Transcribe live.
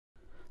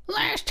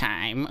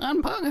time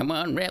on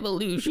Pokémon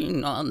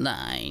Revolution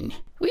Online.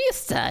 We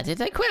started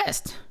a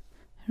quest,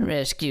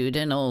 rescued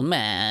an old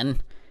man,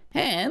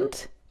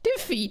 and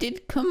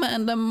defeated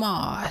Commander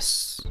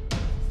Moss.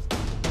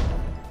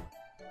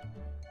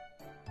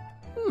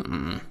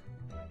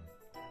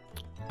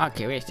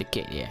 Okay, where's the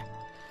kid here?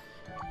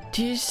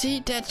 Do you see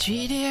that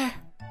tree there?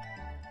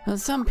 Well,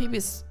 some people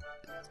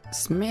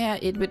smear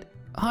it with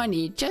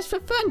honey just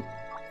for fun.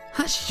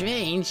 How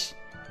strange.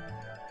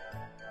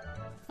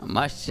 I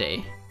must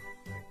say.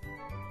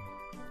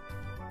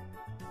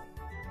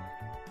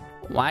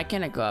 Why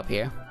can't I go up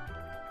here?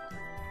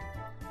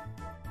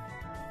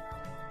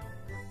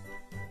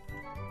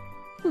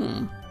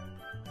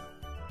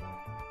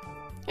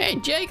 Hey,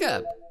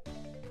 Jacob!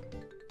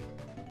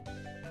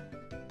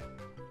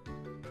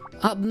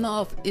 Up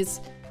north is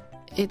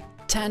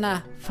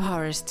Eterna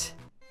Forrest.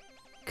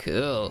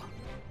 Cool.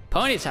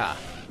 Ponyta!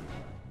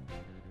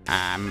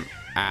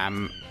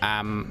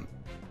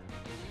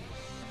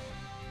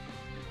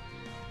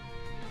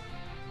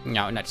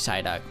 No, not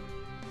Psyduck.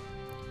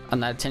 I'm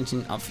not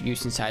attention of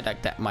using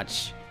Psyduck that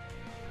much.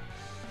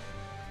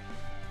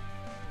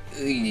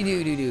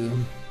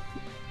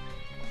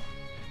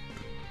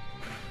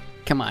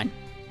 Come on.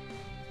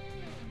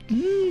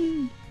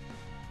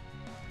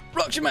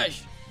 Rock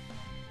smash!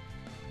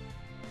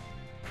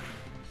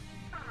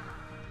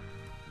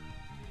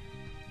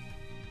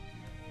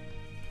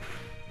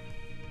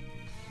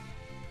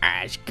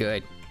 That's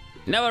good.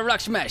 Now a rock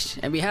smash,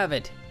 and we have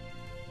it.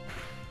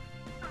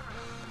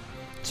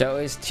 So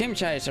his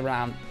temperature is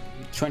around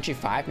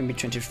 25, maybe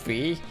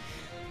 23.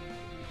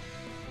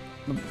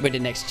 With the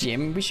next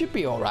gym, we should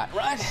be alright,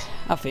 right?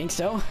 I think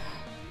so.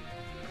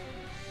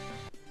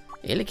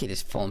 Elekid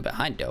is falling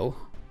behind though.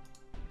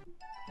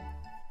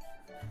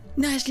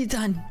 Nicely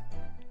done.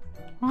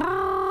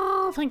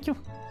 Oh, thank you.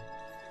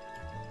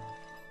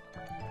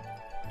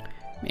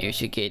 Maybe we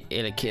should get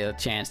Elekid a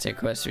chance there,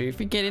 because if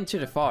we get into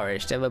the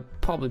forest, that will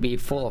probably be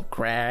full of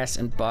grass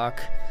and bog.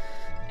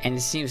 And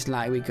it seems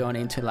like we're going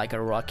into like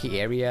a rocky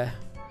area.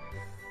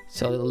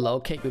 So a low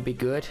kick would be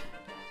good.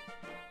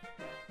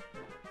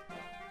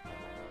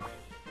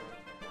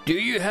 Do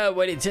you have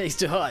what it takes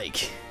to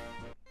hike?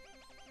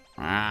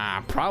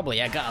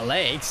 Probably. I got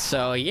legs,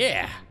 so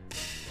yeah.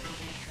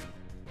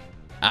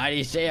 How do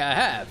you say I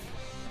have?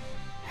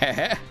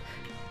 Heh.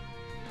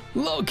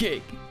 Low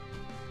kick.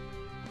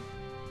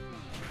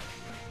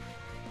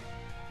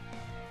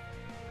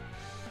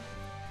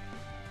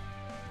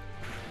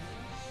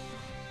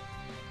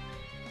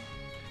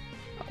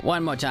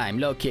 One more time,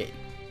 low kick.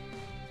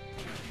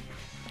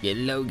 Get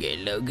low, get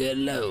low, get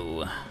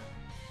low.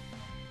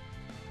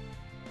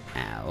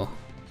 Ow.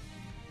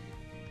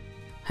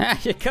 Ha,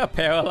 you got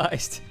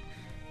paralyzed.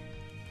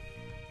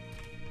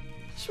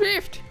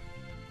 Swift.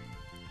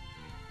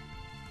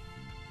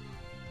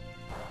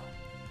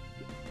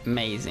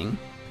 Amazing.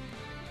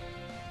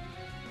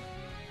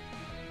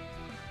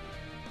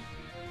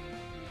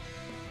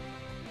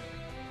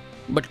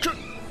 But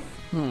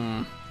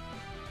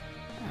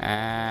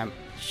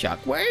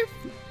Shockwave?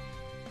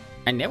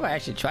 I never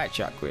actually tried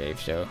Shockwave,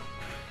 so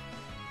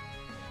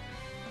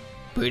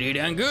pretty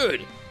darn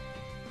good.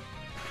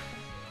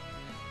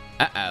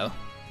 Uh-oh.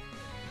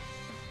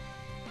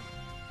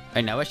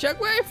 Another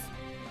Shockwave?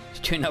 Let's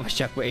do another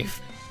Shockwave.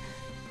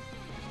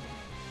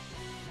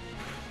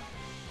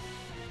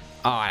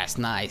 Oh, that's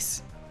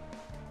nice.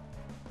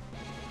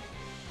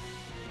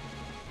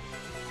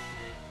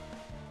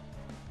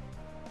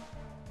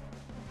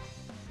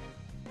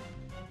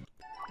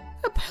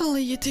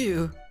 Apparently you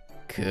do.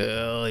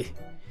 Cool.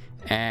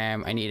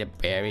 I need a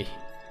berry.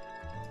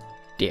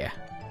 There.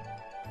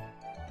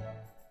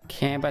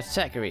 Camber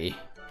Zachary.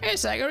 Hey,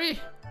 Zachary.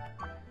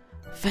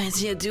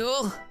 Fancy a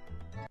duel?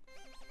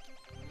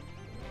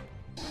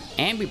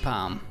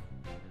 Ambipom.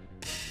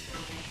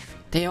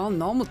 They're all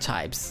normal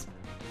types.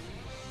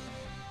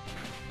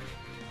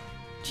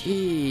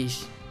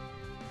 Jeez.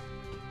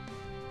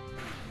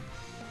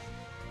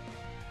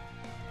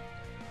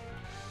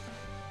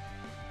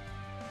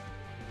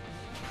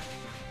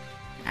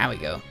 There we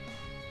go.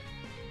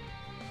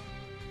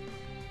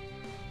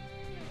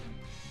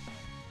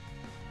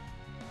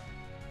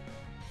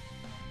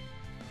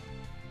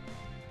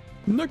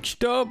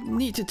 Next up,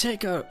 need to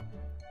take a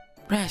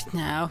rest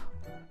now.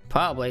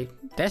 Probably.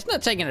 That's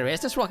not taking a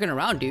rest, that's walking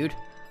around, dude.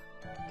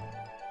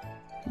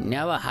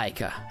 Now a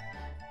hiker.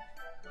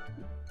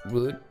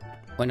 Route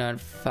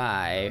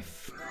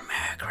 105.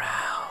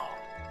 Murkrow.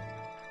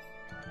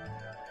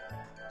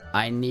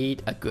 I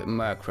need a good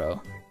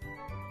Murkrow.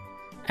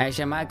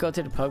 Actually, I might go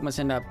to the Pokemon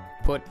Center,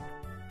 put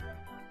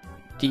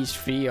these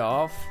 3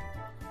 off,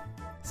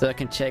 so I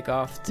can check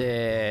off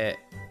the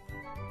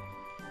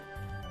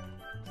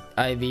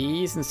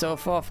IVs and so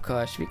forth,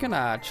 because we're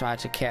gonna try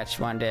to catch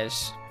one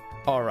that's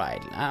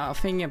alright. I'm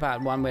thinking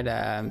about one with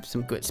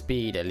some good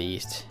speed at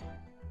least.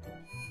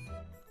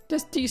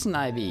 Just decent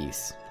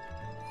IVs.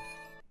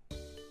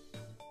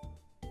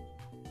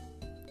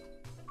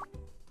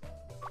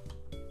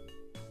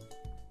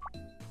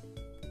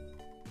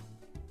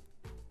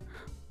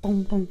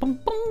 Boom, boom, boom,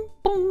 boom,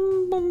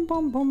 boom, boom,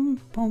 bum bum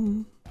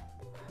bum.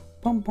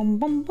 Bum bum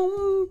bum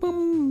bum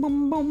bum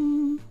bum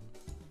bum.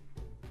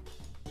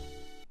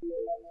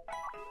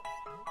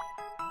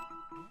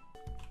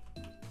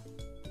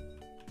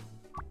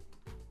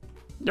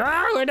 No,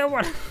 I don't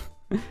want.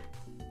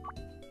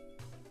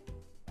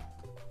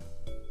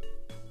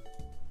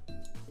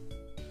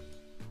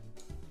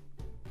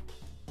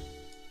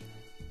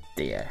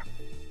 There.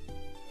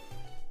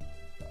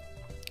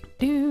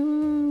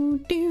 Do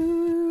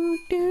do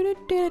do do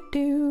do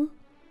do.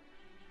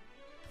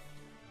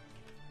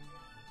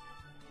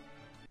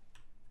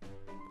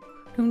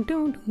 Dum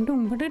dum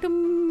dum dum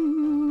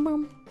dum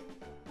dum.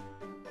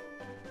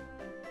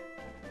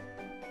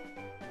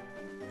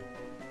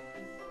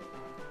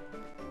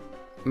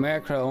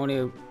 Murkrow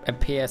only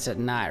appears at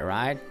night,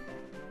 right?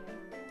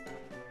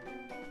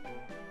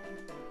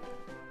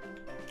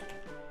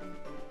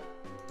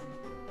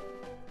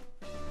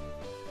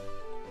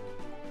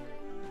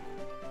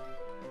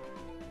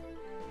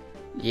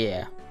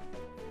 Yeah.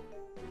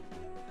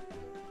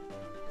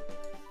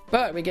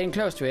 But we're getting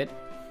close to it,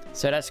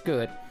 so that's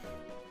good.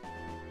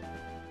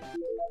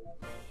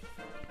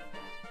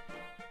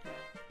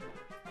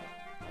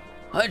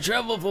 I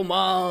travel for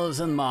miles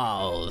and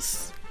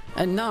miles,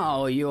 and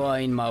now you are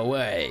in my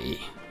way.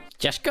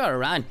 Just go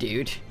around,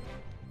 dude.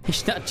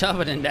 It's not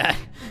tougher than that.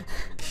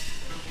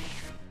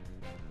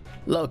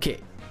 Low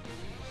kick.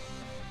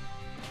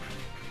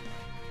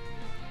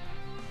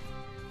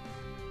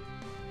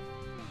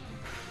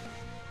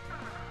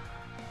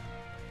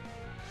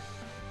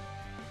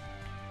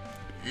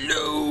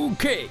 Low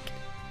kick.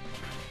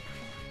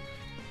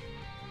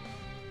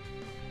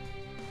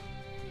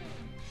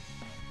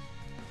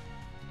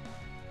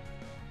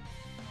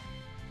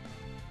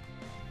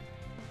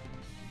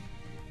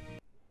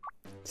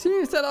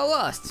 Seems that I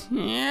lost.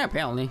 Yeah,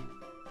 apparently.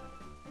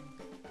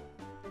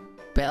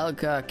 Bell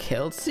got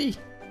killed, see?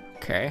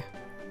 Okay.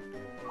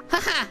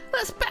 Haha,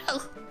 that's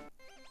Bell!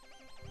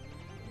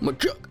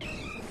 Majuk!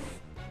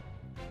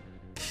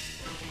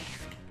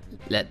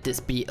 Let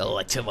this be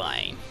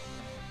electrifying.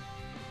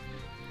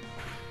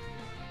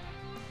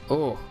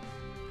 Oh,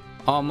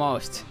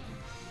 almost.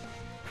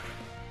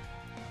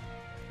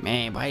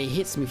 Man, but he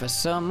hits me for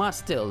so much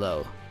still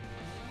though.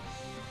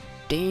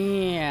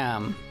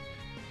 Damn.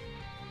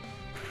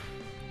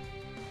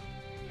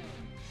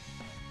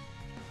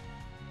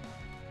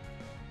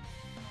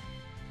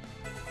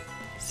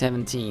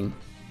 $17.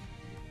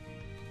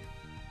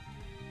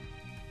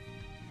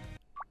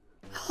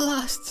 I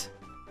lost.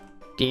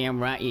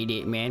 Damn right you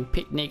did, man.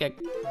 Picnic at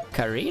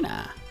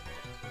Karina.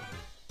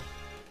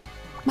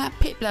 My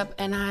Piplup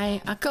and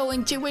I are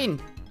going to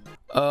win.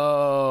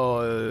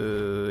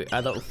 Oh,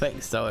 I don't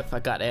think so if I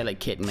got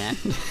Elekid, man.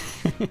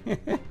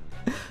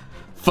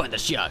 Thunder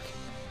Shock.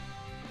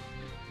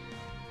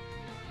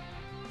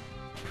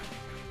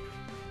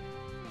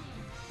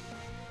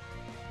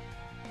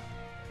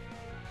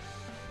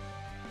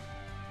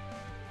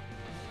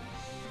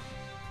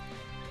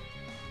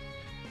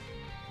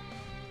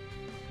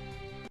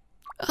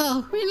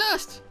 Oh, we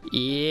lost.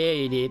 Yeah,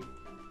 you did.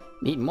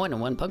 Need more than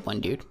one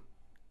Pokemon, dude.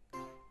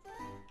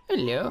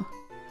 Hello.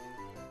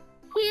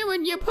 You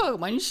and your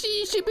Pokemon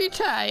seem to be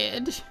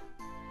tired.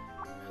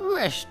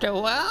 Rest a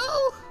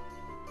while?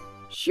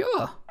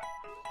 Sure.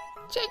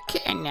 Take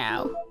care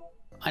now.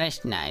 Oh,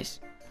 that's nice.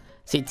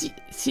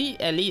 See,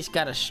 at least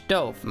got a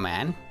stove,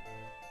 man.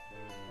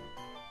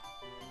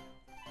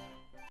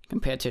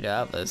 Compared to the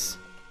others.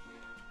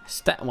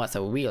 That was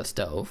a real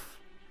stove.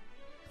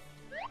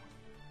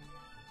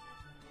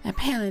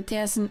 Apparently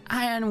there's an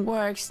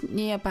ironworks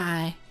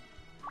nearby.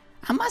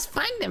 I must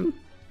find them.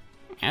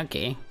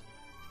 Okay.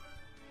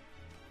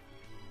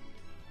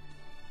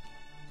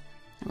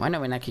 I wonder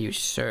when I can use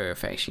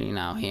Surf actually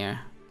now here.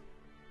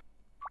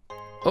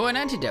 Oh, an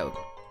antidote.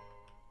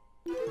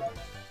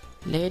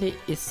 Lady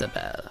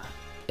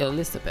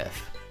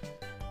Elizabeth.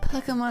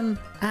 Pokemon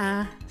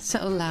are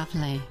so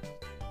lovely.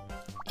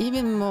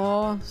 Even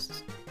more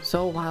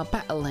so while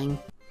battling.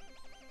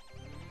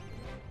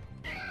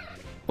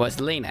 Was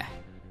Lena?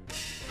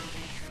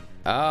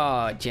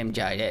 Oh, Jim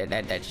Jar,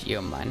 that's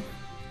you, man.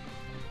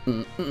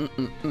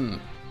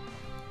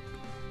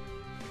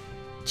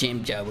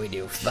 Jim Jar will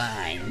do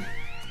fine.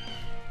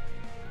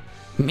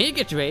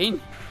 Mega Train?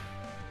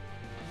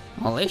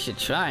 Well, they should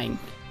trying.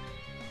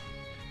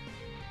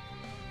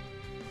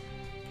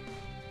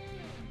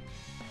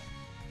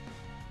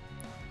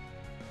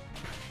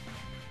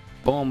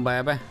 Boom,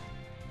 baby.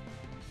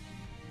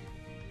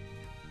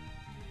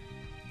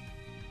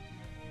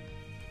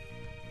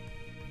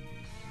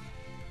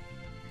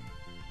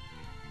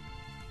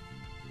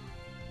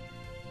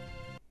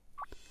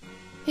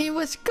 It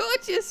was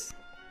gorgeous.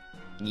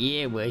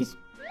 Yeah, it was.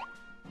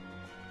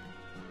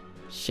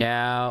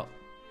 So,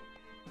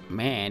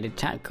 man, the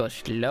time goes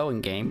slow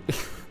in game.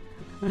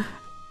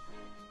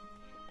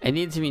 It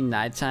needs to be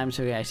nighttime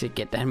so we actually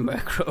get that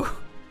Murkrow.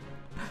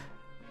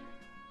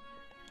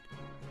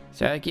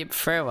 So I keep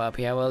further up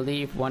here. We'll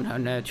leave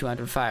 100,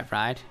 205,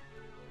 right?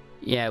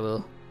 Yeah,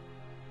 we'll.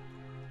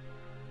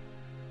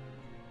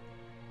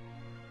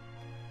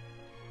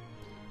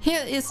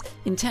 Here is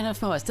Eterna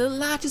Forest, the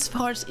largest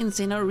forest in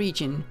Sinnoh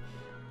region.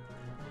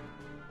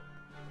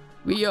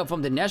 We are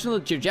from the National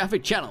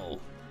Geographic Channel.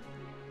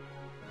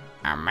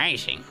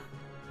 Amazing.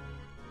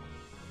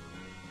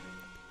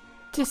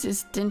 This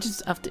is Dungeons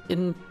of the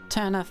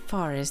Eterna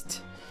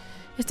Forest.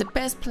 It's the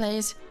best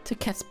place to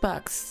catch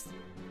bugs.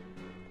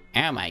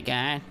 Oh my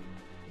god.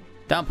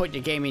 Don't put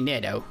your game in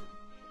there though.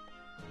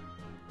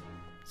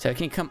 So it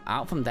can come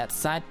out from that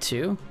side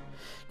too.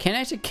 Can I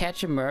actually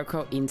catch a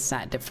miracle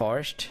inside the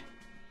forest?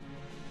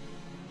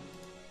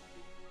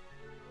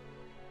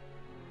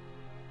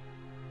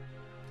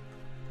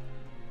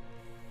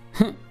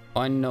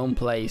 Unknown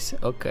place,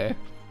 okay.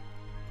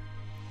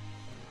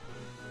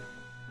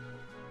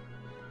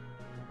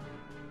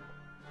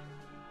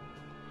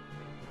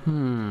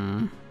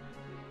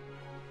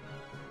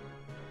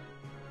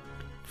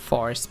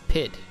 Forest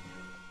pit.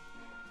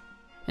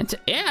 And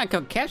yeah, I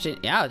can catch it.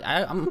 Yeah,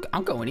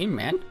 I'm going in,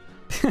 man.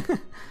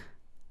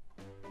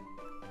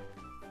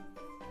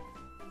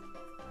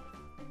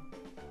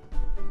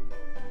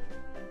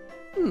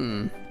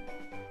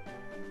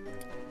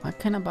 What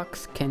kind of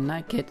box can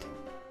I get?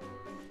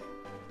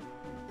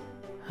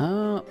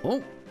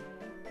 Oh,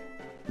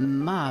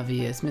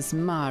 Marvelous, Miss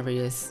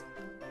Marvelous,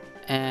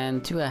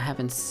 and two I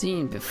haven't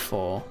seen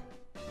before,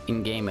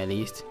 in game at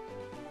least.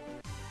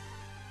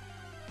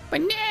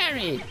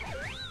 Banary!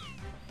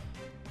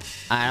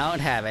 I don't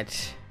have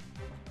it.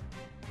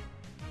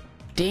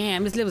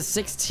 Damn, it's level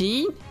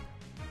 16?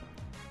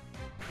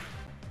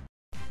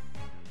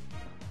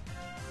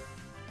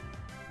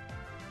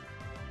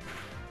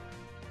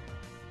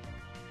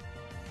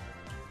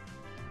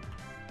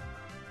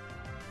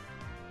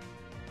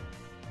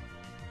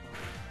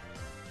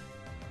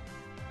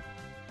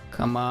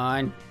 Come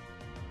on.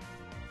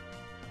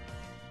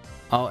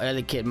 Oh,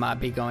 early kid might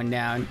be going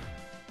down.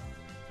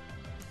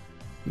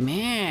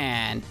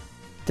 Man,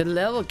 the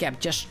level gap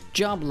just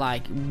jumped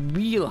like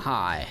real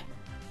high.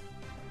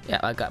 Yeah,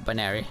 I got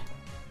Banary.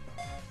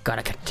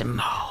 Gotta catch them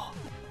all.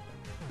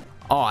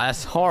 Oh,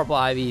 that's horrible,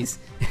 IVs.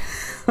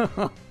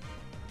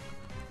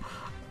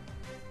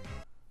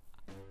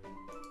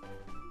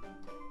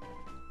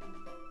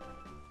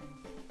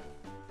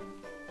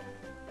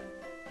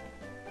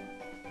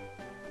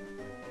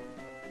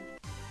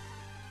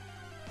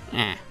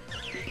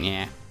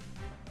 Yeah.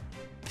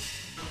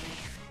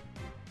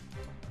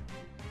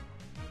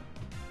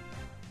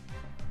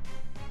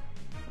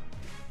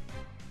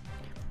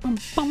 Bum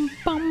bum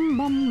bum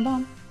bum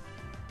bum.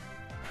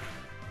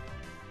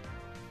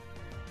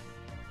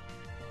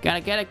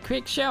 Gotta get a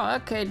quick show.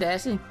 Okay,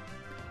 Daisy.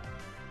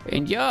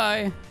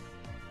 Enjoy.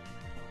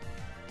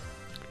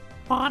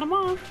 Bottom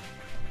on.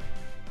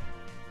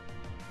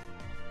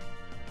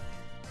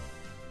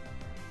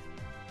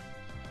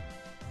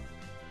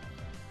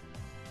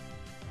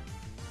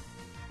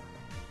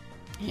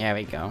 Here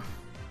we go.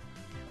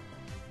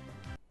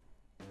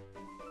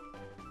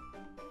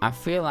 I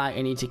feel like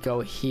I need to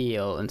go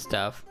heal and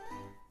stuff.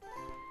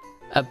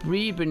 A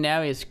brief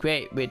Banary is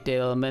great with the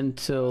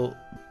elemental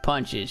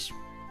punches.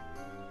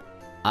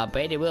 I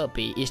bet it will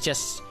be. It's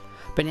just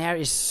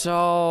Banary is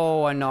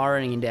so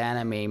annoying in the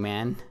anime,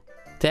 man.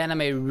 The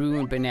anime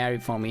ruined Banary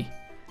for me.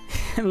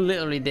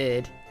 Literally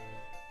did.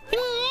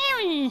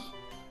 Banary!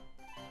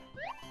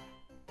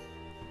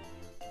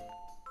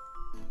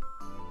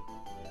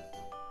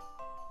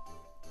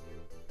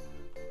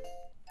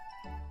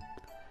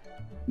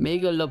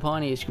 Mega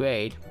Lopunny is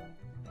great.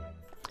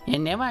 I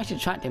never actually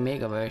tried the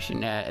Mega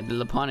version, the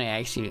Lopunny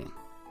actually,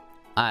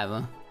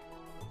 either.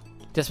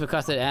 Just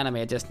because of the anime,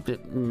 I just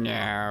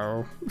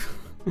no.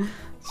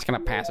 Just gonna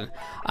pass it.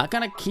 I'm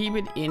gonna keep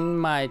it in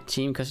my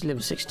team because it's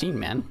level 16,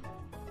 man.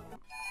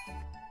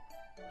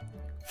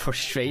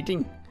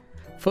 Frustrating.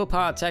 Full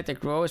power attack that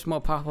grows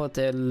more powerful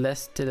the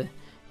less the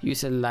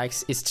user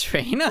likes its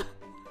trainer.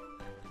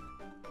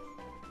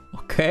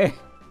 Okay.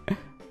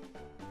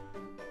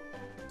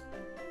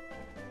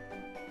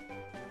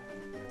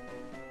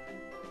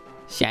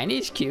 Shiny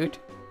is cute.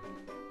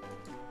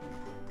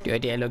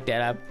 Did I look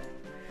that up?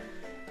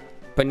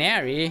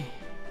 Banary.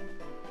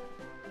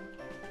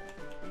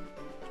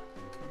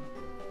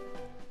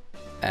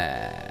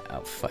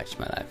 Oh fudge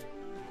my life.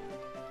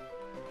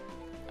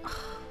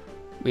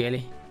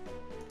 Really?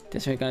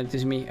 That's what gonna do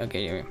to me?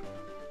 Okay, here we go.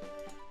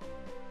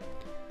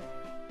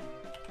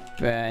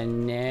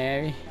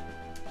 Banary.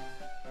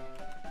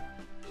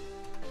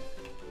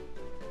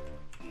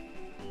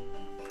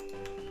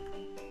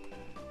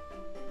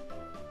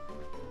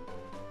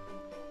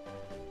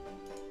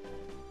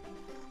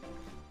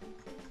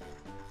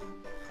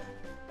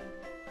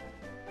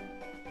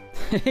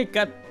 It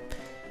got...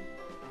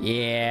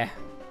 Yeah.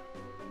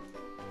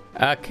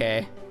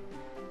 Okay.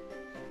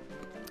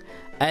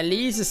 At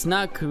least it's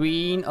not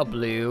green or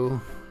blue.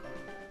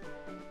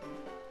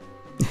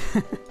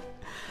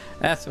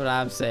 That's what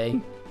I'm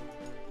saying.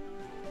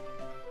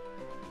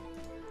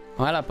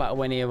 What about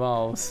when he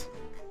evolves?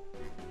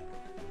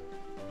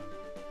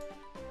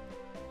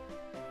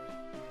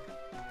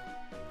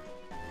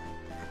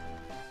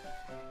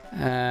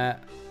 Yeah,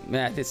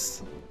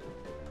 this...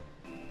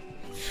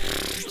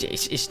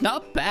 It's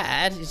not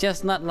bad. It's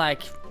just not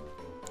like,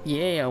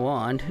 yeah, I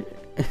want.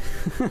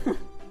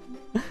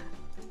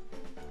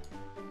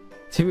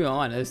 To be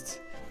honest.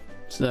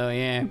 So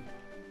yeah.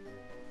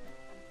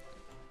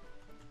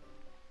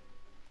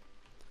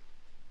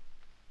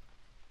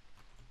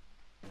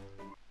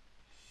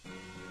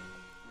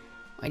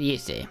 What do you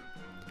say?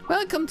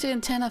 Welcome to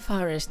Eterna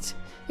Forest.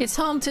 It's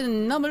home to the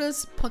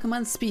numerous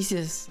Pokemon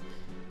species.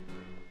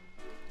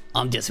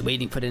 I'm just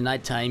waiting for the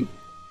nighttime.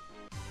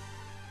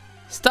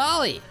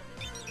 Stolly!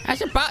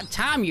 It's about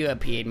time you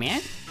appeared,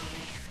 man.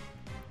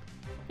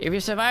 If you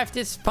survive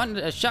this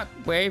thunder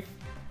shockwave,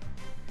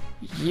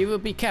 you will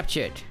be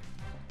captured.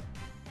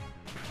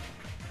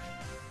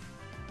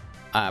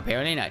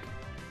 Apparently not.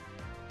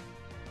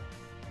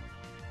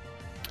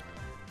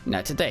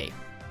 Not today.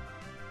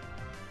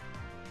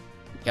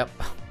 Yep,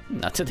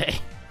 not today.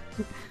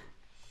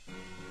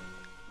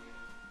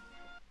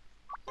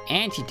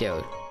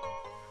 Antidote.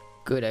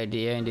 Good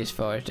idea in this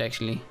forest,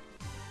 actually.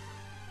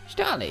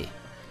 Starly.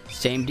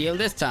 Same deal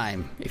this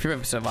time. If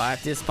you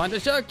survive this thunder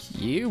shock,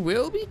 you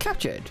will be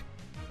captured.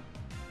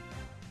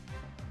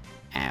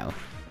 Ow.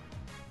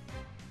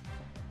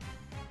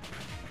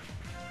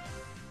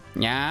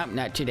 Nah,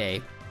 not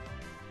today.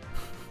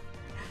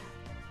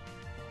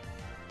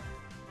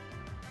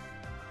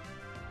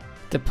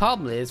 The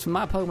problem is,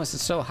 my Pokemon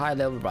is so high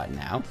level right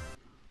now.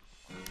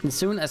 As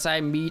soon as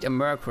I meet a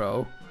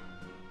Murkrow,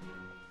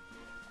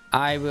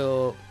 I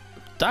will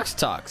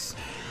Dustox.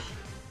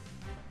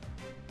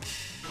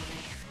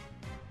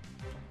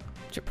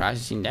 Surprised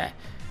you seen that.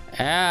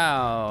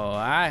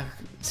 Oh,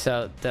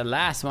 so the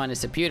last one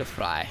is a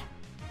Beautifly.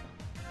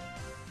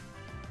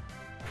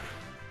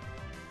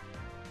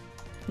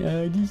 I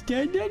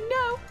understand that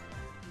now.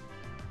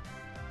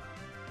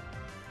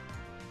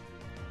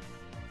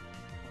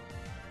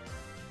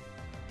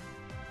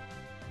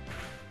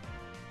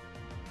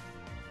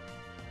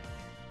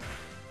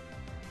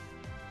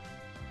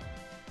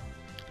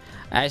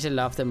 I actually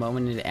love the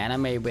moment in the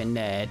anime when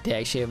they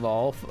actually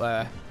evolve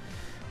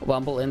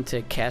Wumble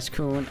into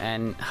Cascoon,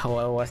 and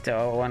how was the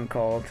other one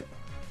called?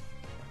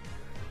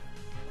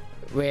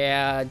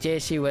 Where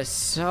Jessie was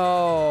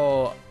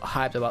so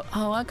hyped about,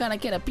 oh, I'm gonna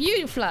get a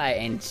Beautifly,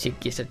 and she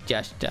gets a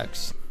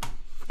Dustox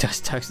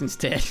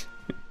instead.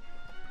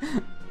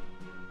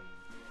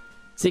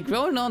 She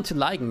grown on to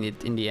liking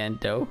it in the end,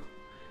 though.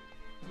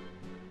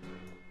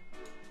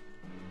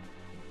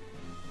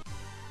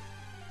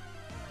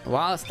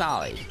 Wild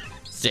Starly.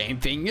 Same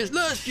thing as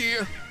last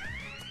year.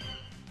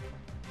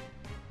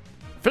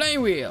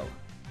 Flame Wheel.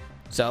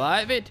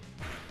 Survive it.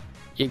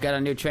 You got a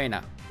new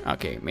trainer.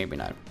 Okay, maybe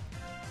not.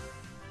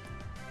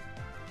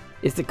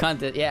 It's the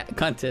contest. Yeah,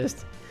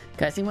 contest.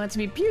 Cause he wants to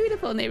be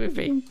beautiful and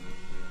everything.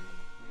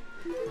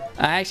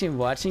 I'm actually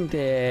watching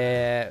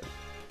the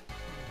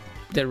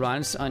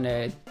runs on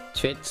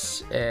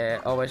Twitch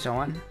always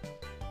on.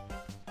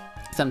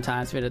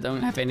 Sometimes when I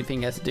don't have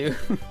anything else to do.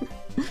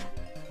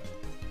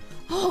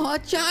 Oh, a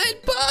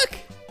giant bug!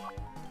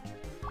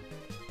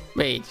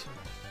 Wait,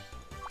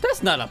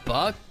 that's not a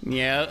bug.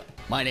 Yeah,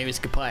 my name is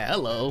Capaia.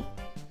 Hello.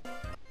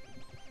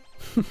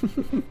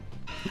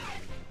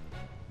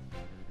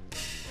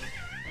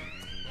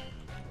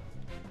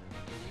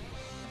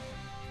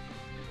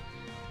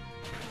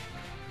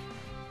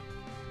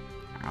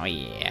 Oh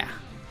yeah.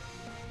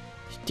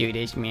 Let's do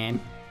this,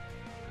 man.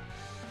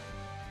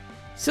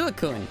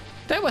 Silicone.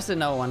 That was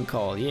another one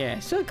called. Yeah,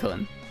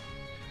 Silicone.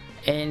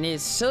 And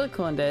it's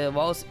Silicone that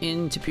evolves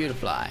into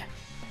Beautifly.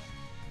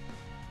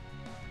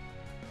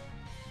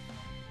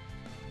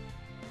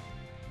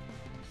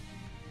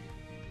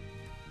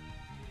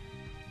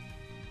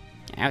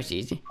 That was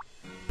easy.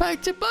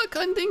 Back to bug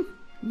hunting.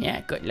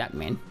 Yeah, good luck,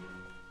 man.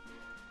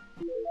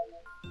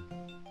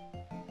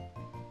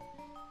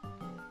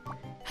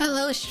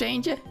 Hello,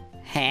 stranger.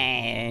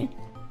 Hey.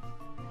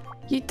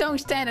 You don't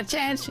stand a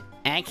chance.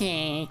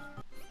 Okay.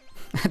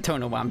 I don't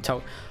know what I'm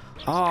talking.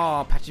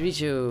 Oh,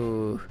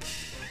 Patricio.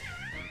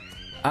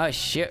 Oh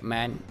shit,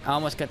 man. I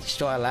almost got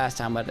destroyed last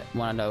time with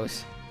one of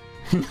those.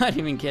 Not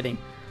even kidding.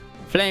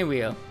 Flame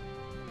Wheel.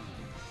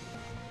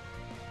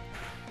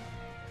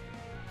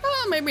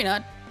 Oh, maybe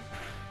not.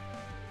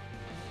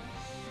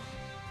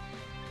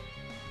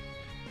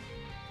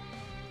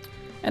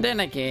 And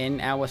then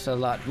again, I was a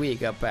lot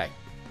weaker back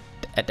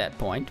at that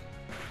point.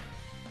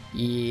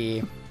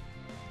 Yeah.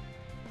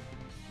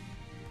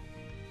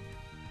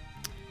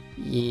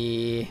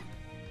 Yeah.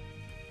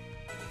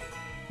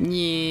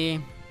 Yeah.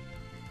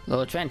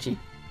 Little trenchy.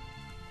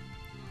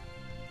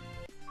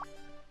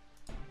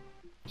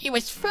 It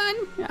was fun.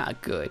 Ah,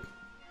 good.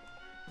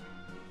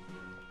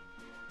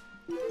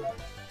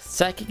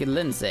 Psychic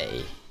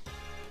Lindsay.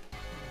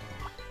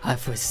 I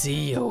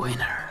foresee a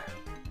winner.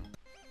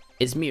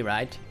 It's me,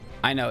 right?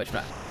 I know it's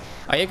right.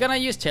 Are you gonna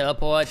use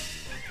teleport?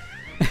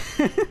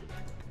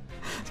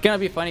 It's gonna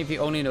be funny if he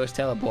only knows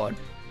teleport.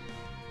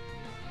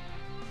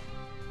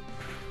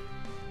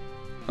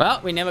 Well,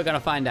 we're never gonna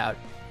find out.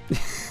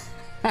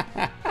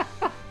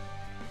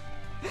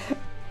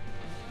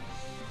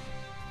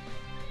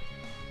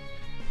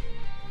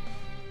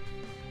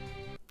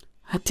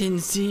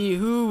 didn't see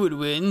who would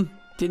win.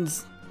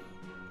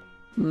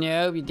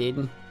 No, we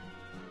didn't.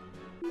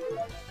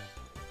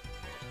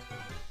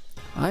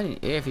 I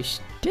didn't hear if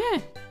he's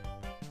dead.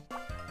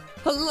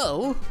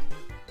 Hello?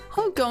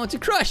 I'm going to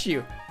crush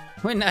you.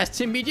 Well, nice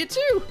to meet you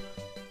too.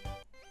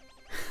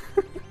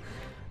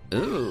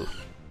 Ooh.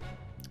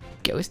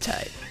 Ghost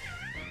type.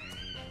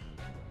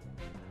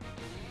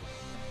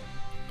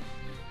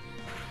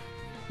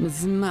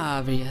 It's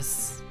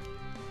marvelous.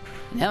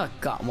 Never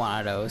got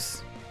one of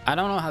those. I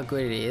don't know how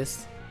good it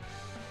is.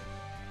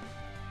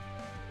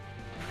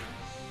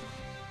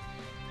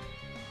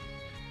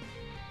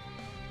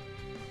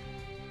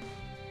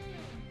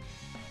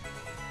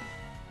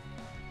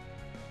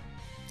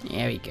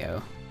 There we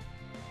go.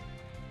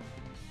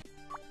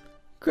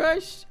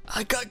 Crushed?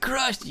 I got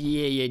crushed!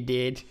 Yeah, you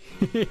did.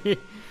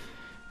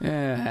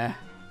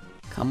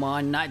 Come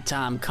on,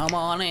 nighttime, come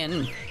on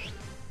in.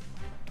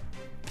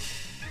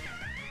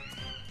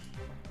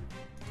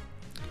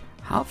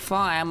 How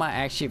far am I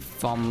actually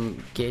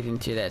from getting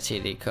to that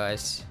city?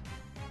 Cause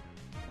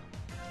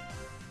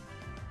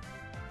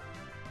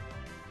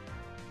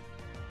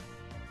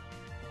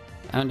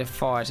I'm in the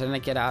forest and I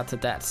get out to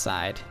that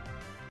side.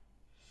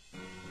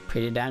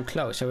 Pretty damn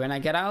close. So when I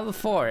get out of the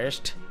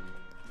forest,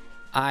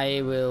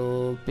 I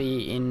will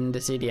be in the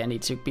city I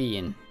need to be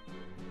in.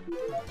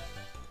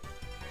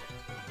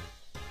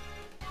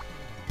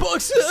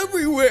 Bugs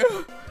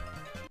everywhere!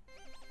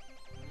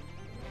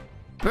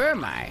 Where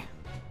am I?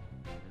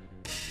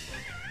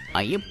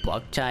 Are you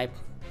bug type?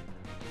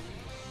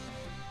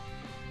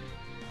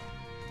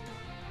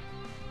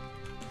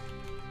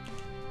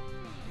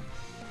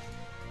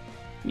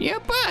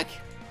 You're bug!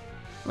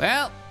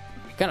 Well,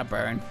 you're gonna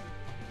burn.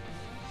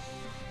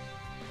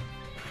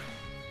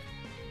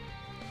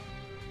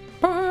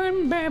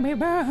 Burn, baby,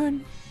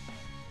 burn.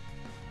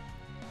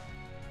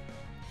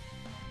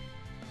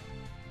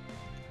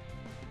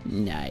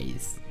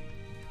 Nice.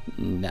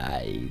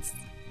 Nice.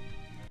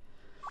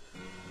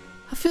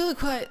 I feel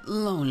quite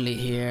lonely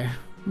here.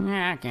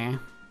 Yeah, okay.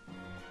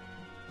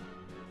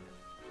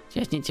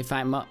 Just need to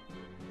find more.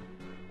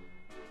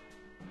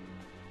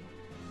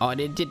 Oh,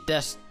 they did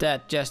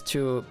that just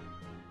to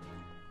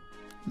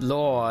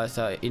lure us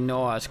or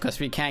ignore us because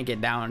we can't get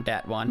down on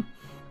that one.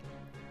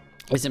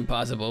 It's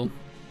impossible.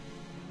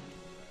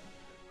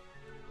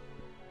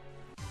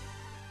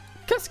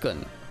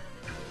 Cascun.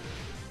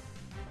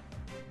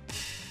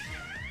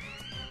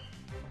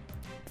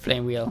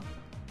 Flame wheel.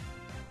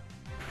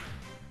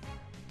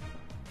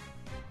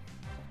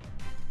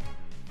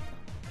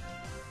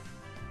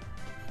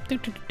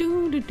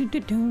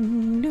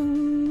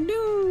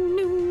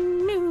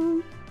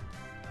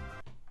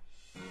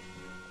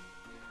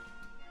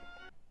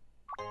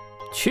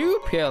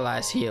 Two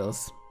paralyzed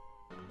heals.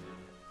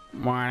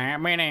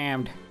 One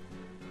damned.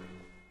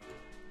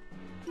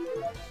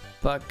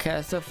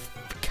 Podcast of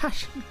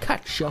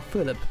catch your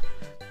Philip.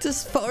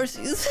 This forest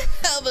is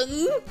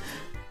heaven.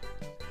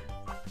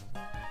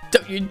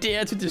 Don't you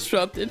dare to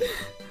disrupt it.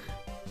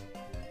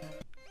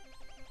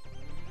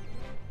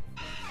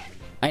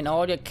 And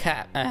all you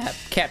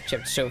have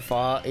captured so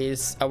far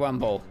is a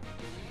rumble.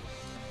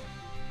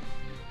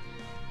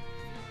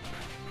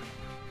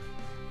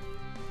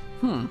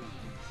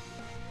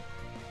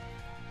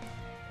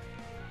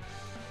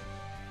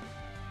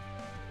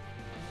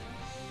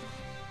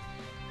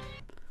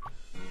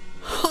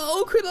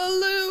 How could I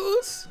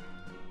lose?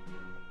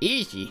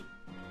 Easy.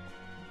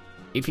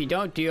 If you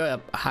don't do a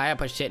higher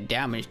 %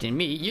 damage than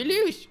me, you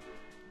lose.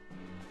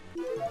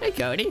 Hey,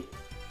 Cody.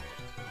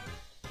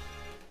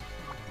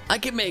 I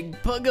can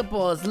make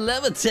Pokeballs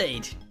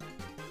levitate.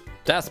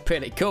 That's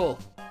pretty cool.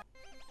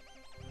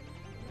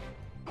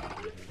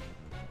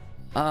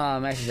 Oh,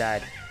 Max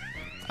died.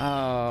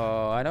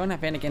 Oh, I don't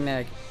have anything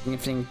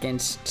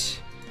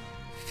against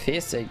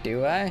physics,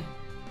 do I?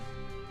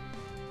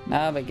 No,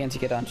 I'm against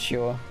get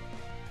unsure.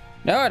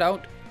 No, I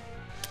don't.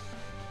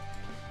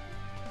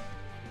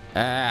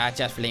 I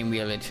just flame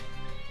wheel it.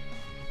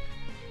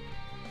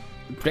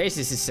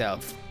 Braces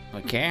itself.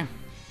 Okay.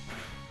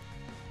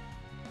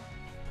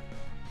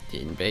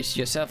 Didn't brace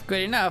yourself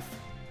good enough.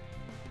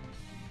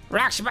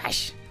 Rock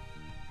smash!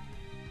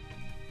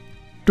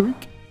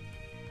 Doink.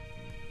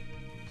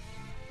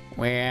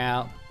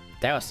 Well,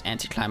 that was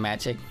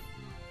anticlimactic.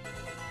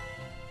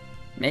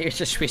 Maybe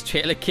it's a Swiss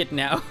trailer kid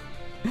now.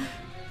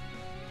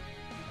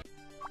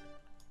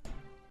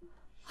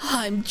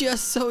 I'm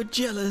just so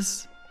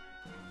jealous.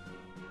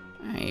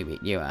 Maybe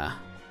you are.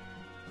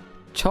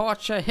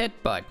 Torture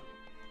headbutt.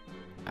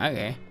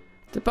 Okay.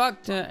 The bug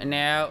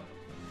now.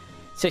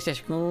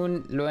 Success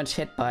Moon learns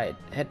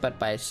headbutt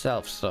by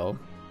itself, so.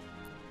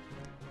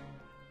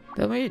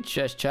 Let me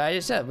just try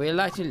this out. We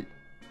like to.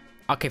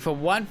 Okay, for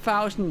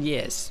 1,000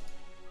 years.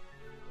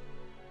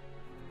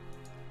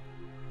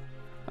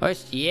 Oh,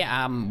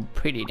 yeah, I'm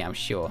pretty damn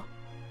sure.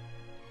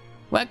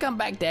 Welcome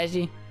back,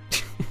 Daisy.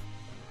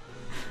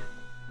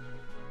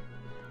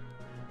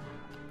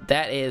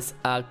 That is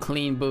a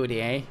clean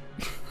booty, eh?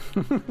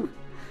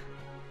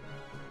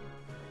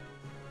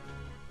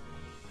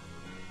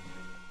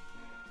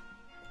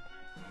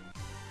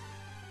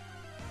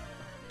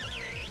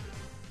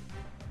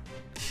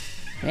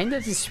 When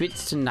does it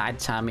switch to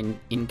nighttime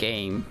in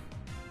game?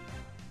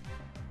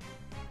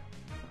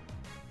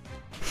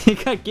 You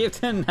got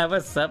gifted another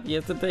sub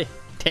yesterday.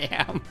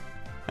 Damn.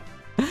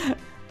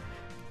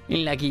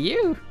 Lucky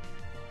you.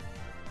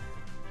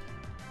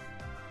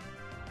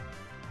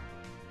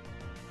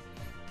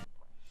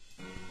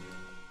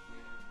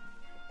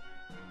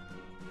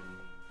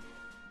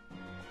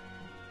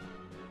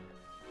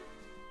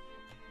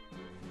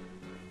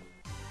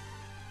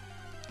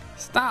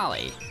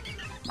 Stolly.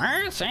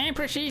 Well, same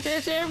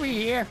procedures every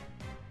year.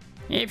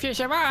 If you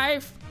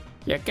survive,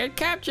 you get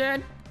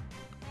captured.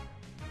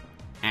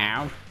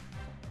 Ow.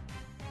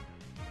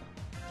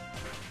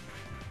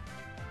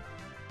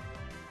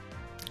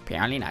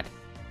 Apparently not.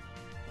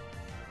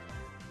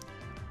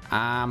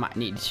 I might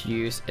need to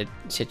use a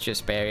citrus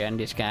berry on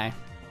this guy.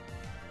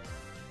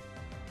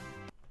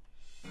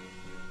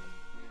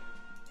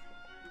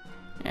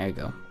 There we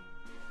go.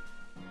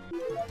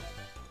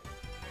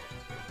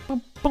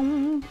 Boom,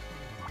 boom.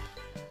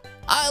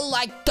 I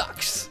like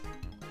ducks.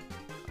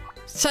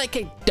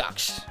 Psychic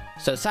ducks.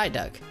 So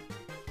Psyduck.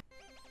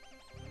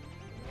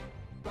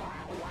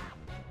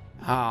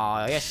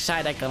 Oh, yes,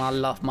 Psyduck gonna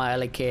love my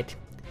other kid.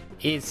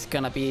 It's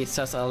gonna be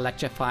such an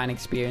electrifying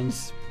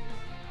experience.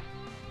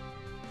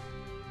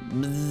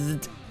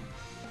 Bzzzt.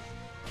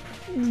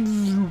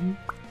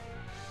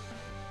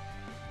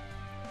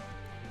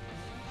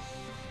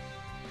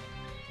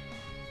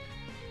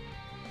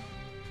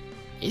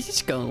 This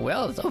is going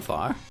well so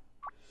far.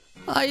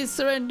 I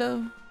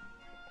surrender.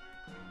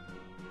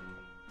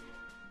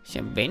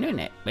 Some venom in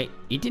it. Wait,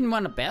 you didn't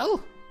want a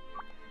bell?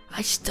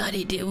 I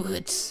studied the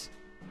woods.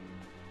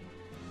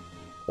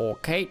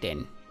 Okay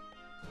then.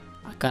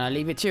 I'm gonna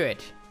leave it to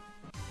it.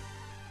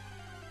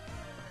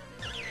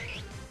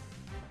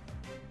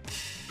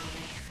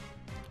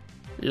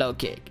 Low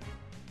kick.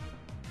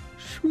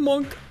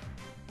 Schmonk.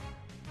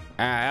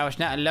 That was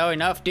not low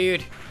enough,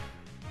 dude.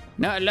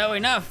 Not low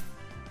enough.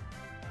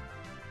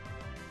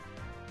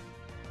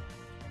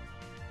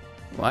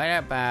 What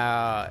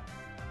about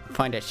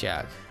find a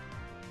shark?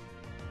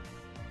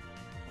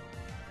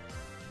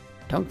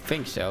 Don't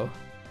think so.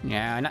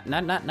 Yeah,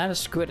 not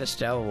as good as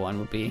the other one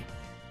would be.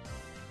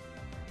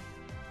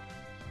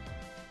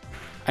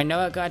 I know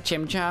I got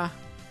Chimchar,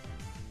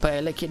 but I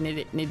like it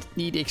need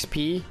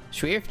XP.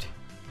 Swift.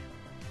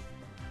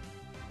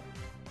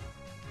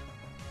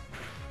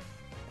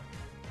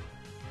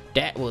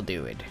 That will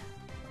do it.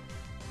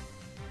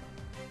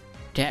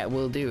 That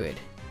will do it.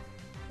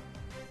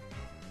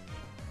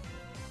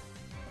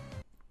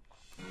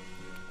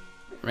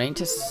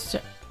 Ranger. Is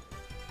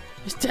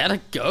that a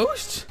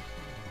ghost?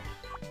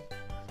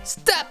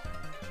 Stop!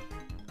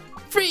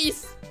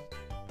 Freeze!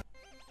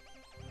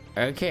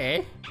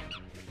 Okay.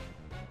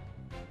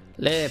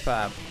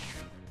 Lillipop.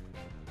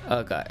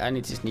 Oh god, I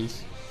need to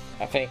sneeze.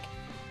 I think.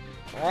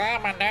 Oh,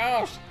 my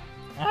nose!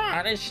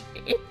 Ah, this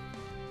it.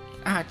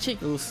 Ah,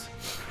 tickles.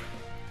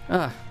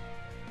 Ah.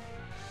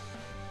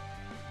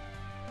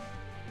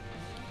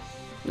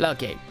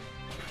 Lucky.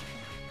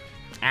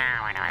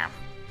 Ow.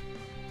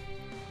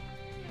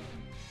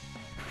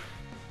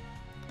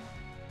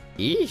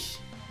 Yeesh.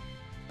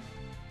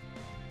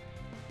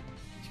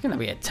 It's gonna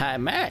be a tight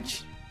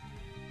match.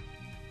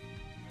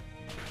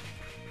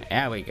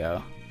 There we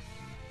go.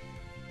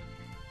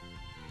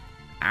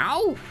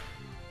 Ow!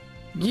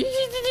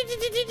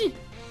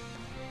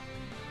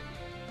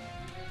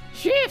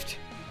 Shift!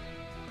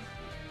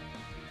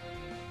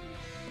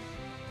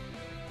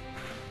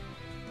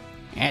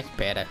 That's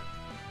better.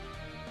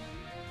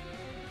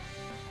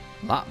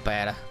 A lot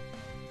better.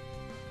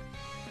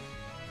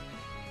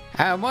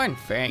 I won,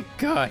 thank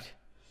God.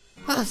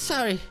 Oh,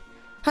 sorry.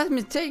 I've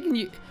mistaken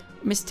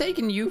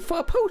you for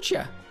a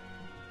poacher.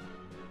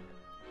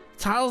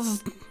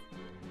 Charles,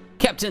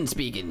 Captain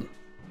speaking.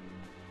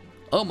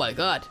 Oh my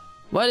God,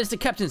 what is the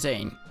captain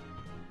saying?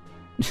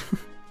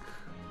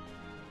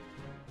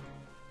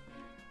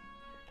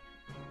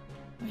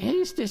 Where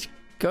is this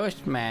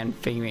ghost man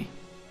thingy?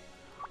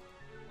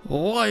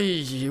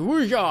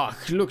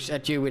 Wooyah looks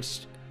at you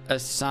with a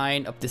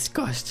sign of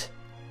disgust.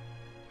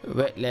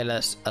 Red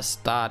letters are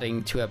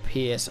starting to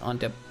appear on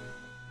the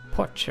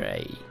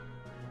portrait.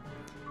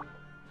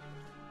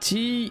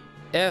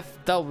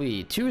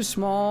 TFW, too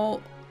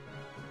small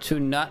to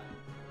not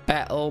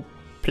battle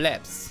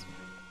plebs.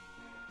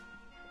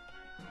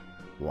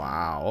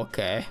 Wow,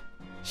 okay.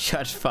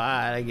 Shots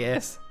fired, I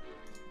guess.